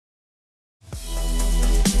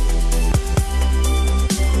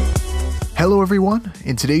Hello everyone,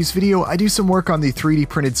 in today's video I do some work on the 3D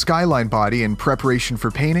printed Skyline body in preparation for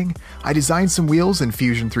painting. I design some wheels in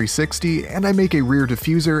Fusion 360 and I make a rear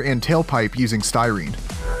diffuser and tailpipe using styrene.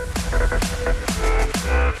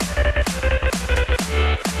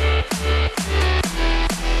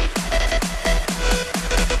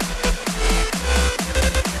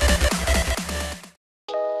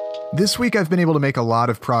 This week I've been able to make a lot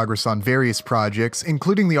of progress on various projects,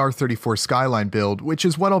 including the R34 Skyline build, which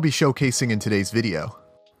is what I'll be showcasing in today's video.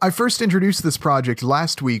 I first introduced this project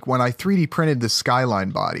last week when I 3D printed the Skyline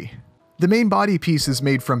body. The main body piece is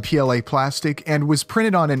made from PLA plastic and was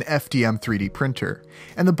printed on an FDM 3D printer,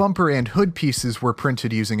 and the bumper and hood pieces were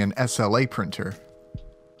printed using an SLA printer.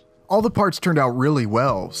 All the parts turned out really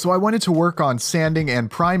well, so I wanted to work on sanding and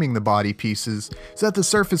priming the body pieces so that the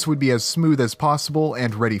surface would be as smooth as possible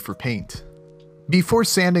and ready for paint. Before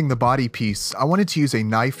sanding the body piece, I wanted to use a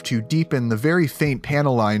knife to deepen the very faint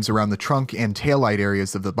panel lines around the trunk and taillight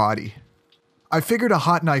areas of the body. I figured a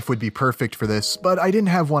hot knife would be perfect for this, but I didn't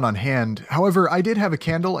have one on hand. However, I did have a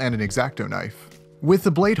candle and an X-Acto knife. With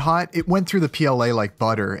the blade hot, it went through the PLA like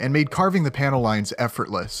butter and made carving the panel lines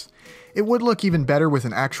effortless. It would look even better with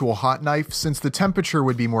an actual hot knife since the temperature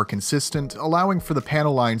would be more consistent, allowing for the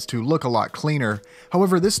panel lines to look a lot cleaner.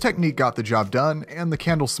 However, this technique got the job done and the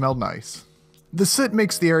candle smelled nice. The soot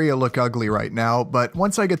makes the area look ugly right now, but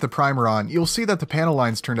once I get the primer on, you'll see that the panel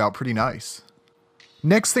lines turned out pretty nice.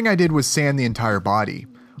 Next thing I did was sand the entire body.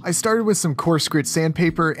 I started with some coarse grit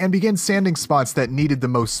sandpaper and began sanding spots that needed the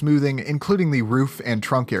most smoothing, including the roof and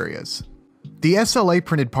trunk areas. The SLA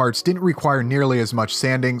printed parts didn't require nearly as much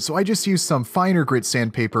sanding, so I just used some finer grit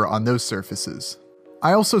sandpaper on those surfaces.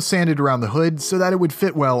 I also sanded around the hood so that it would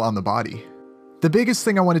fit well on the body. The biggest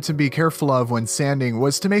thing I wanted to be careful of when sanding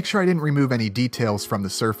was to make sure I didn't remove any details from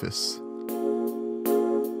the surface.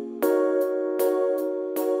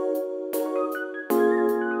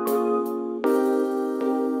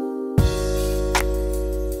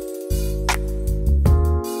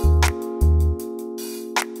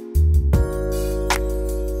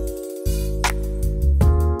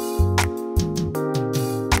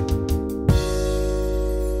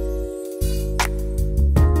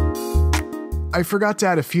 I forgot to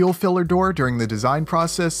add a fuel filler door during the design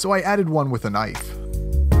process, so I added one with a knife.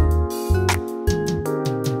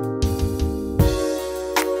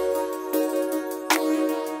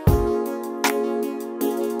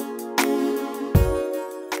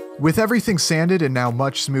 With everything sanded and now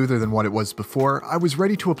much smoother than what it was before, I was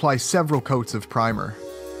ready to apply several coats of primer.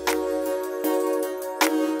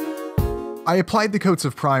 I applied the coats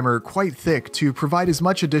of primer quite thick to provide as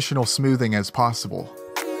much additional smoothing as possible.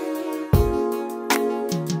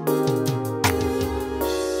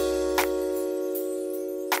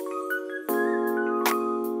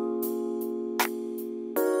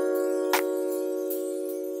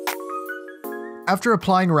 After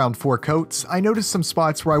applying around 4 coats, I noticed some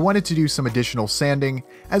spots where I wanted to do some additional sanding,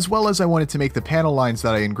 as well as I wanted to make the panel lines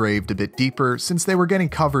that I engraved a bit deeper since they were getting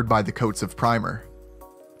covered by the coats of primer.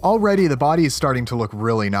 Already the body is starting to look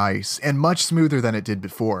really nice, and much smoother than it did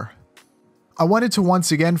before. I wanted to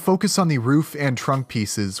once again focus on the roof and trunk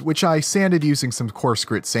pieces, which I sanded using some coarse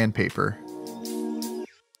grit sandpaper.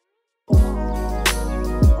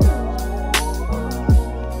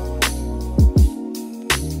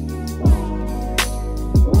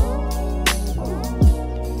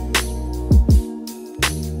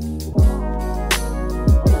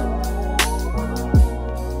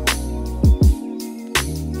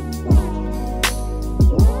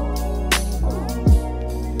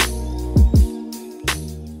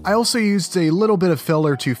 I also used a little bit of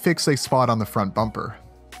filler to fix a spot on the front bumper.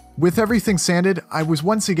 With everything sanded, I was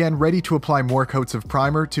once again ready to apply more coats of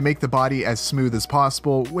primer to make the body as smooth as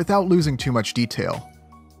possible without losing too much detail.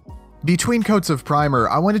 Between coats of primer,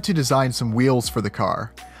 I wanted to design some wheels for the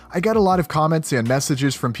car. I got a lot of comments and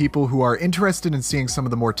messages from people who are interested in seeing some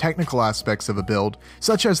of the more technical aspects of a build,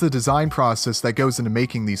 such as the design process that goes into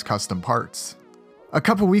making these custom parts. A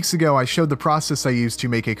couple weeks ago, I showed the process I used to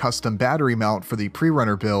make a custom battery mount for the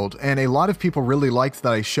pre-runner build, and a lot of people really liked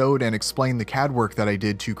that I showed and explained the CAD work that I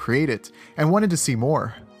did to create it, and wanted to see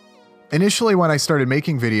more. Initially, when I started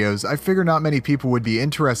making videos, I figured not many people would be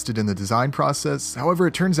interested in the design process. However,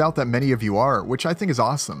 it turns out that many of you are, which I think is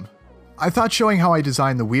awesome. I thought showing how I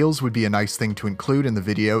designed the wheels would be a nice thing to include in the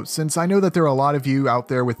video, since I know that there are a lot of you out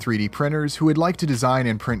there with 3D printers who would like to design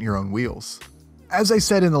and print your own wheels. As I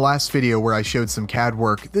said in the last video where I showed some CAD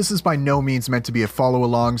work, this is by no means meant to be a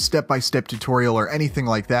follow-along, step-by-step tutorial or anything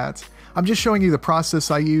like that. I'm just showing you the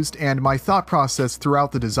process I used and my thought process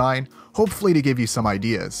throughout the design, hopefully to give you some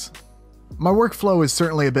ideas. My workflow is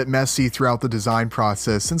certainly a bit messy throughout the design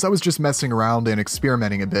process since I was just messing around and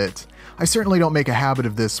experimenting a bit. I certainly don't make a habit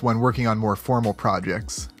of this when working on more formal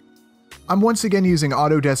projects. I'm once again using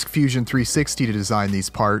Autodesk Fusion 360 to design these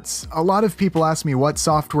parts. A lot of people ask me what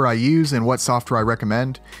software I use and what software I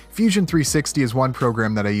recommend. Fusion 360 is one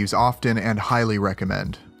program that I use often and highly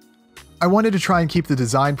recommend. I wanted to try and keep the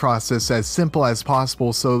design process as simple as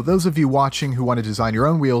possible so those of you watching who want to design your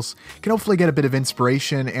own wheels can hopefully get a bit of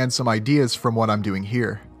inspiration and some ideas from what I'm doing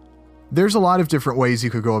here. There's a lot of different ways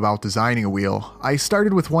you could go about designing a wheel. I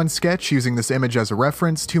started with one sketch using this image as a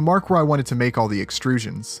reference to mark where I wanted to make all the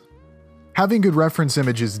extrusions. Having good reference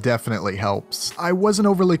images definitely helps. I wasn't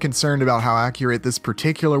overly concerned about how accurate this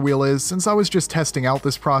particular wheel is since I was just testing out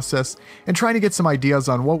this process and trying to get some ideas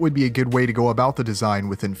on what would be a good way to go about the design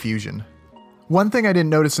within Fusion. One thing I didn't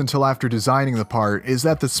notice until after designing the part is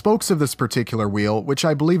that the spokes of this particular wheel, which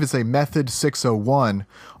I believe is a Method 601,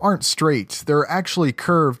 aren't straight. They're actually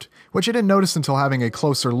curved, which I didn't notice until having a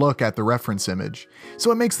closer look at the reference image, so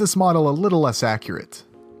it makes this model a little less accurate.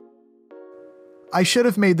 I should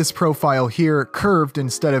have made this profile here curved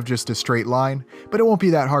instead of just a straight line, but it won't be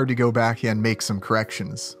that hard to go back and make some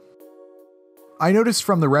corrections. I noticed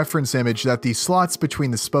from the reference image that the slots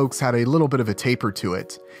between the spokes had a little bit of a taper to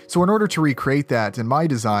it, so in order to recreate that in my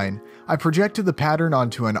design, I projected the pattern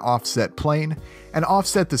onto an offset plane and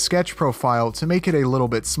offset the sketch profile to make it a little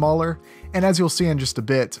bit smaller, and as you'll see in just a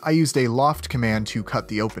bit, I used a loft command to cut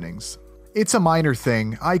the openings. It's a minor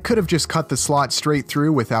thing. I could have just cut the slot straight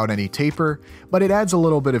through without any taper, but it adds a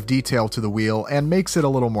little bit of detail to the wheel and makes it a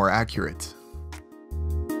little more accurate.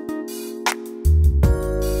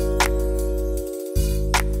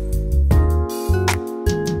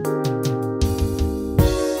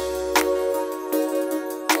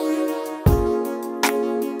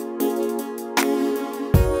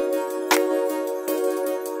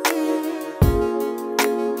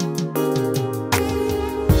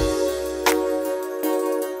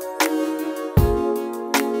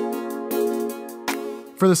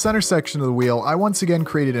 For the center section of the wheel, I once again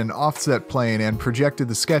created an offset plane and projected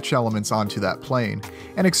the sketch elements onto that plane,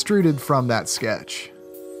 and extruded from that sketch.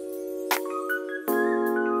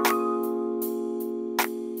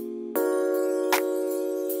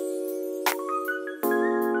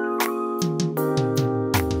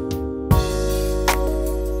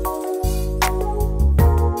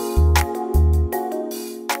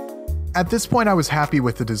 At this point I was happy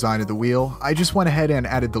with the design of the wheel. I just went ahead and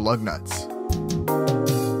added the lug nuts.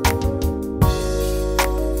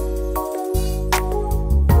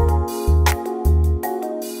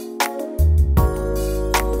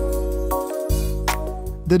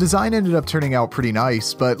 The design ended up turning out pretty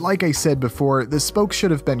nice, but like I said before, the spokes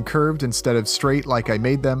should have been curved instead of straight like I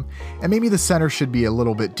made them, and maybe the center should be a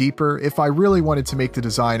little bit deeper if I really wanted to make the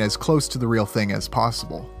design as close to the real thing as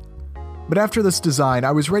possible. But after this design,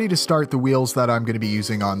 I was ready to start the wheels that I'm going to be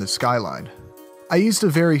using on the Skyline. I used a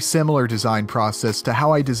very similar design process to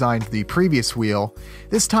how I designed the previous wheel.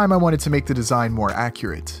 This time I wanted to make the design more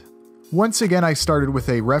accurate. Once again, I started with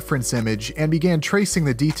a reference image and began tracing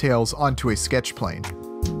the details onto a sketch plane.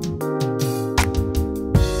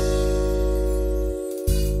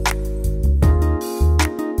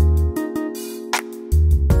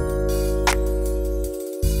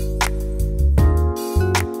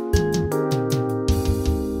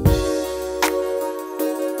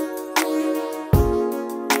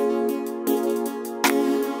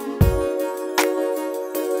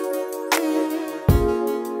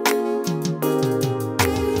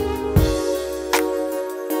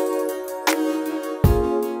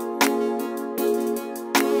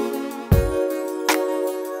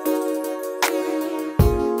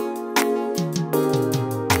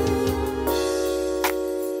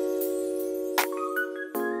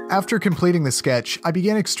 After completing the sketch, I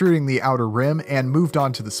began extruding the outer rim and moved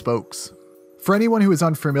on to the spokes. For anyone who is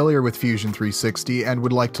unfamiliar with Fusion 360 and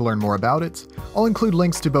would like to learn more about it, I'll include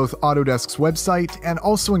links to both Autodesk's website and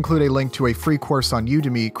also include a link to a free course on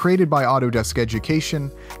Udemy created by Autodesk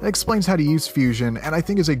Education that explains how to use Fusion and I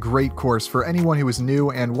think is a great course for anyone who is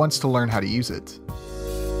new and wants to learn how to use it.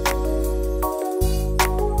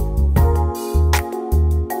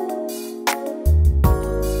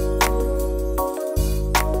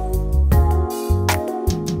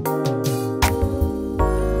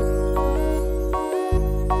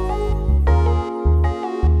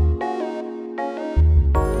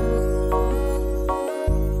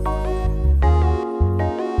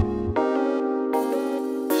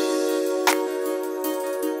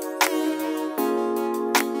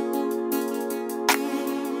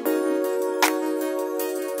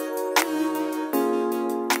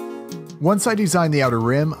 Once I designed the outer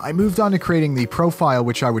rim, I moved on to creating the profile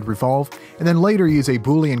which I would revolve, and then later use a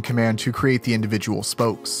Boolean command to create the individual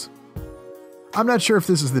spokes. I'm not sure if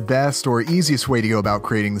this is the best or easiest way to go about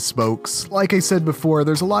creating the spokes. Like I said before,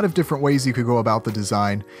 there's a lot of different ways you could go about the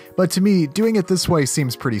design, but to me, doing it this way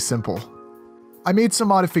seems pretty simple. I made some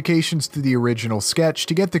modifications to the original sketch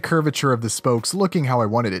to get the curvature of the spokes looking how I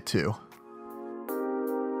wanted it to.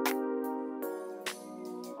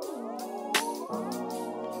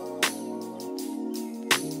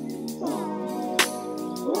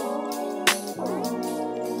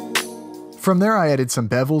 From there I added some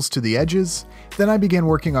bevels to the edges, then I began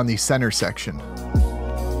working on the center section.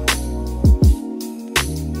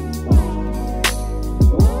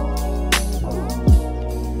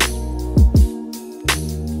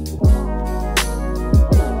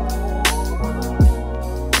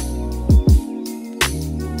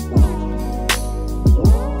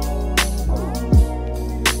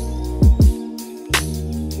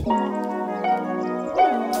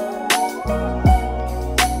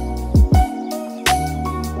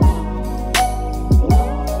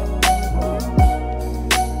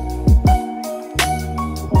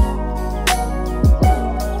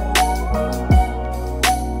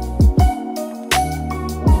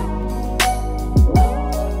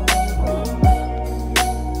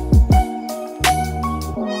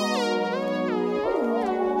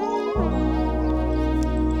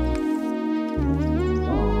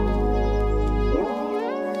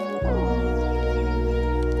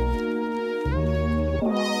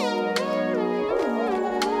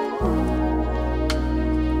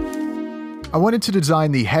 I wanted to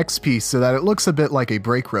design the hex piece so that it looks a bit like a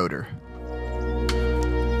brake rotor.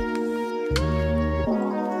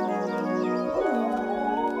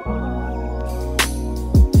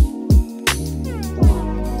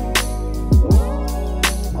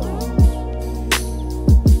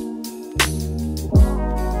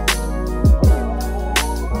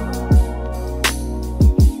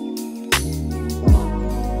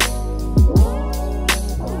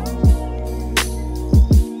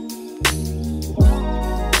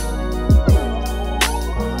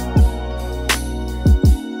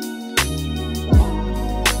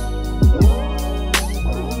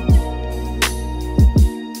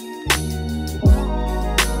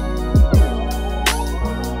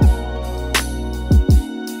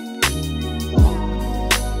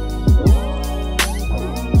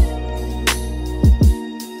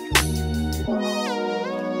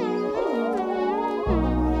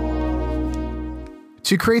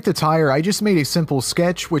 To create the tire, I just made a simple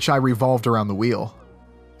sketch which I revolved around the wheel.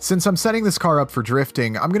 Since I'm setting this car up for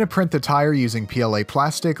drifting, I'm going to print the tire using PLA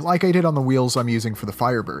plastic like I did on the wheels I'm using for the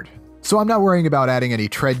Firebird. So I'm not worrying about adding any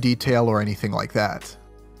tread detail or anything like that.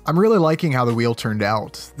 I'm really liking how the wheel turned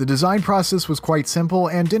out. The design process was quite simple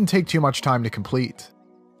and didn't take too much time to complete.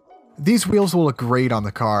 These wheels will look great on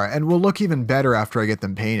the car and will look even better after I get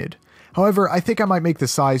them painted. However, I think I might make the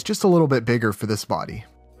size just a little bit bigger for this body.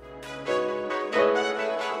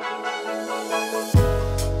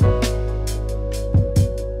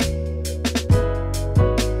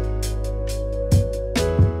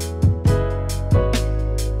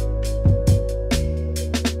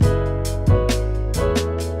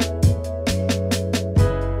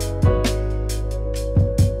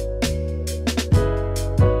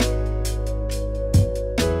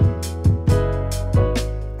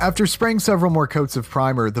 After spraying several more coats of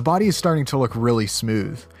primer, the body is starting to look really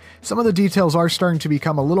smooth. Some of the details are starting to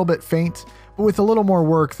become a little bit faint, but with a little more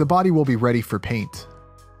work, the body will be ready for paint.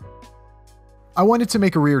 I wanted to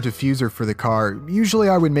make a rear diffuser for the car. Usually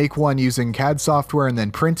I would make one using CAD software and then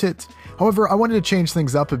print it. However, I wanted to change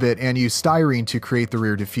things up a bit and use styrene to create the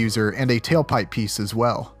rear diffuser and a tailpipe piece as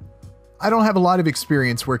well. I don't have a lot of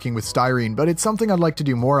experience working with styrene, but it's something I'd like to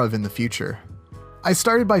do more of in the future. I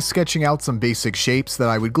started by sketching out some basic shapes that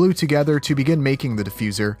I would glue together to begin making the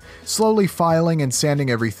diffuser, slowly filing and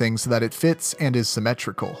sanding everything so that it fits and is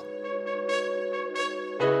symmetrical.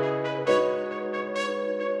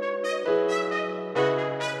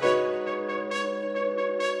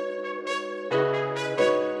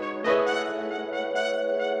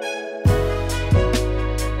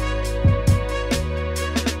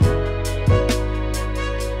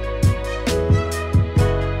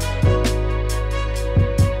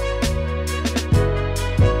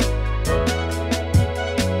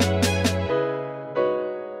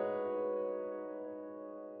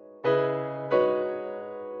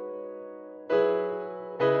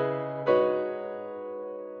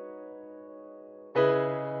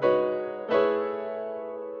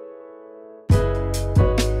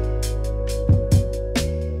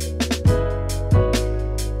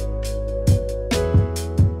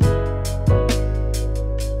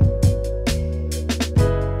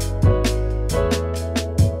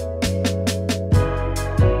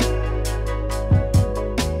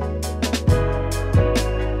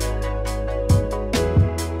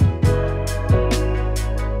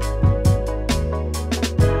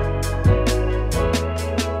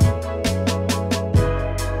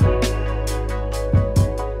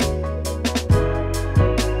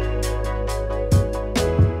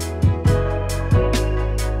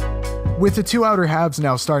 With the two outer halves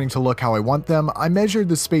now starting to look how I want them, I measured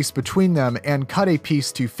the space between them and cut a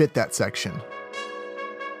piece to fit that section.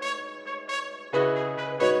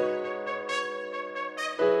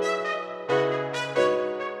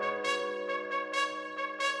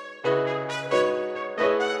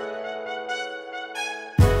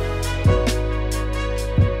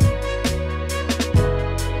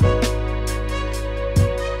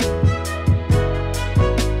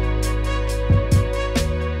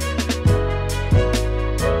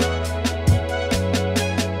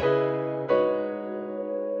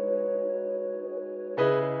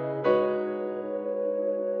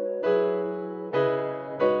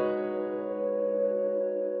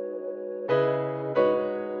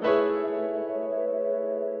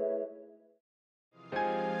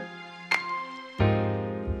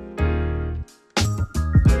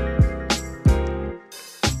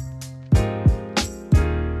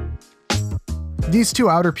 These two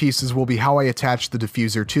outer pieces will be how I attach the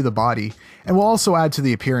diffuser to the body, and will also add to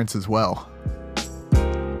the appearance as well.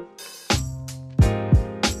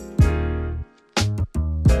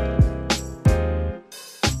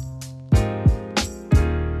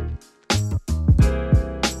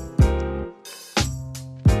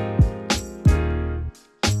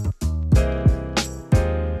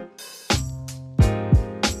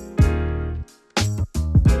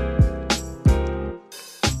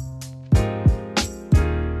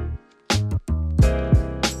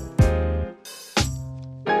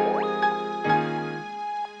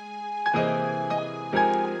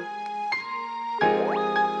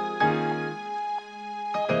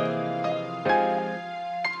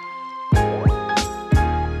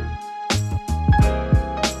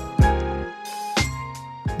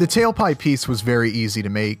 The tailpipe piece was very easy to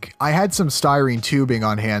make. I had some styrene tubing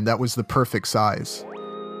on hand that was the perfect size.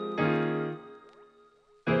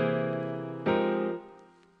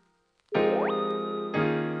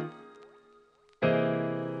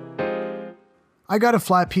 I got a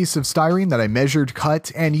flat piece of styrene that I measured,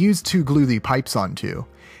 cut, and used to glue the pipes onto,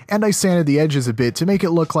 and I sanded the edges a bit to make it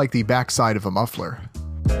look like the backside of a muffler.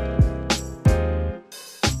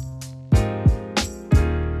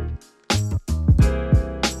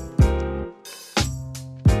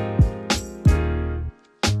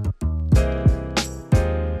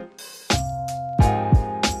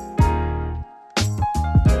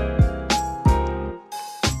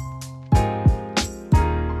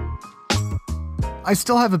 I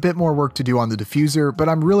still have a bit more work to do on the diffuser, but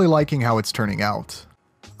I'm really liking how it's turning out.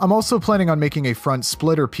 I'm also planning on making a front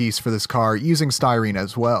splitter piece for this car using styrene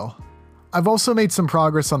as well. I've also made some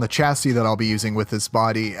progress on the chassis that I'll be using with this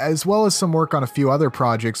body, as well as some work on a few other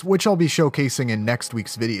projects which I'll be showcasing in next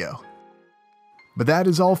week's video. But that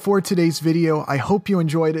is all for today's video. I hope you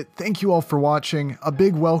enjoyed it. Thank you all for watching. A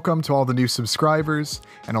big welcome to all the new subscribers,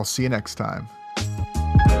 and I'll see you next time.